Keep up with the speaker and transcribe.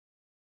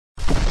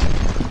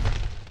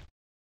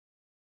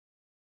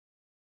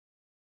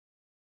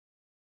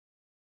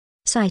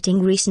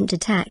citing recent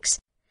attacks.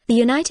 The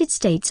United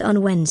States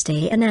on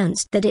Wednesday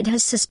announced that it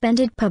has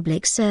suspended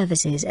public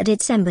services at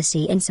its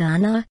embassy in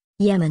Sanaa,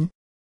 Yemen.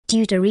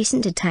 Due to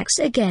recent attacks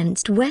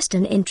against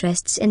Western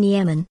interests in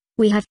Yemen,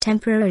 we have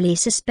temporarily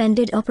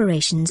suspended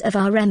operations of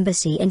our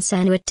embassy in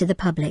Sanaa to the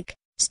public,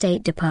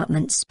 State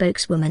Department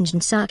spokeswoman Jen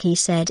Psaki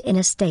said in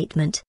a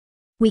statement.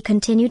 We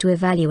continue to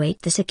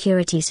evaluate the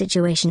security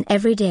situation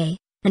every day,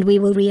 and we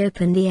will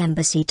reopen the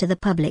embassy to the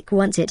public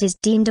once it is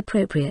deemed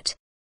appropriate.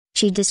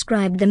 She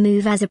described the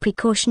move as a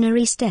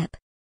precautionary step.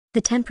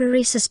 The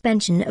temporary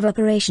suspension of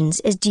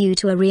operations is due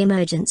to a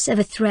reemergence of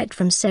a threat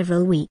from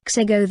several weeks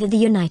ago that the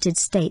United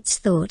States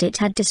thought it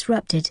had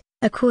disrupted,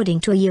 according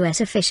to a U.S.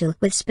 official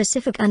with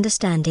specific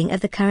understanding of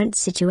the current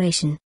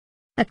situation.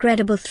 A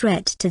credible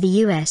threat to the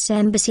U.S.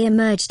 Embassy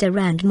emerged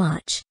around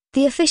March,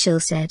 the official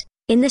said,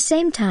 in the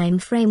same time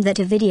frame that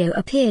a video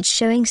appeared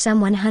showing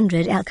some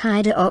 100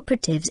 al-Qaeda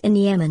operatives in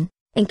Yemen,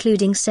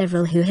 including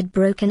several who had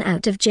broken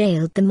out of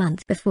jail the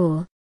month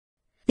before.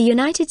 The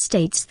United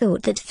States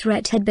thought that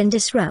threat had been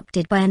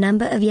disrupted by a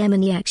number of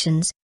Yemeni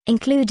actions,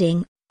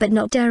 including, but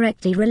not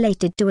directly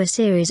related to a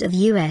series of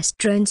U.S.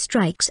 drone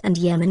strikes and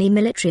Yemeni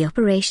military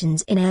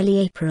operations in early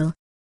April.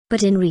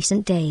 But in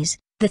recent days,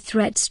 the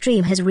threat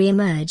stream has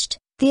re-emerged,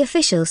 the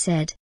official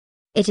said.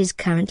 It is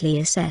currently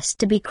assessed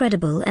to be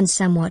credible and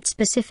somewhat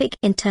specific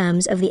in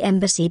terms of the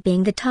embassy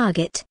being the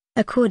target,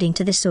 according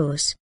to the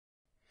source.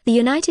 The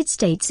United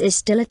States is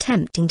still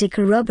attempting to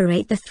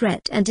corroborate the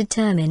threat and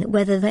determine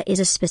whether there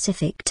is a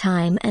specific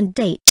time and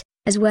date,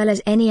 as well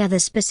as any other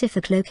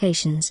specific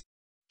locations.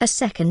 A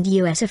second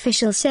U.S.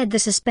 official said the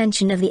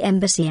suspension of the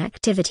embassy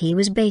activity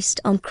was based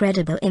on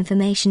credible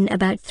information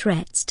about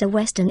threats to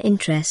Western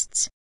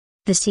interests.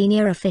 The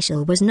senior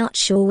official was not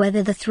sure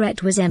whether the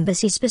threat was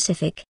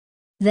embassy-specific.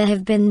 There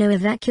have been no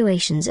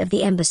evacuations of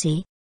the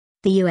embassy.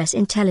 The U.S.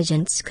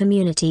 intelligence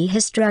community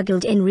has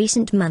struggled in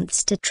recent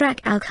months to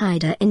track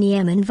al-Qaeda in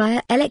Yemen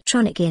via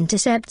electronic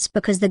intercepts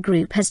because the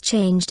group has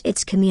changed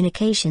its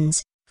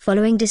communications,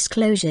 following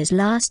disclosures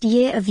last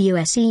year of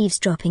U.S.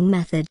 eavesdropping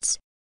methods.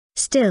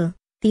 Still,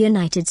 the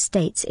United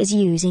States is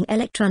using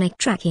electronic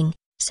tracking,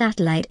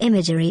 satellite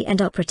imagery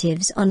and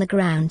operatives on the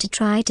ground to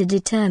try to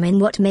determine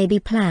what may be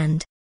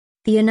planned.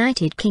 The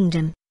United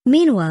Kingdom,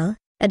 meanwhile,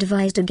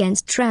 advised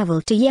against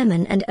travel to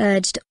Yemen and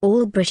urged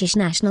all British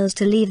nationals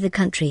to leave the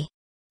country.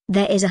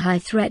 There is a high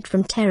threat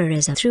from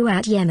terrorism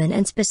throughout Yemen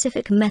and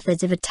specific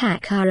methods of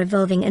attack are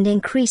evolving and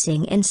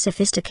increasing in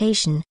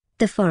sophistication,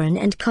 the Foreign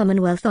and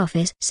Commonwealth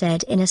Office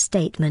said in a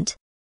statement.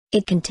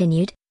 It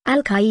continued,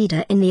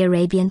 Al-Qaeda in the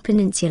Arabian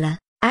Peninsula,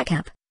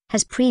 AQAP,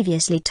 has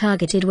previously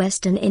targeted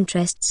Western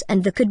interests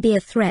and there could be a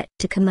threat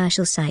to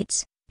commercial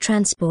sites,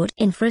 transport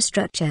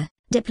infrastructure,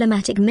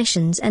 diplomatic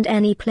missions and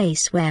any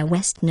place where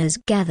Westerners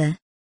gather.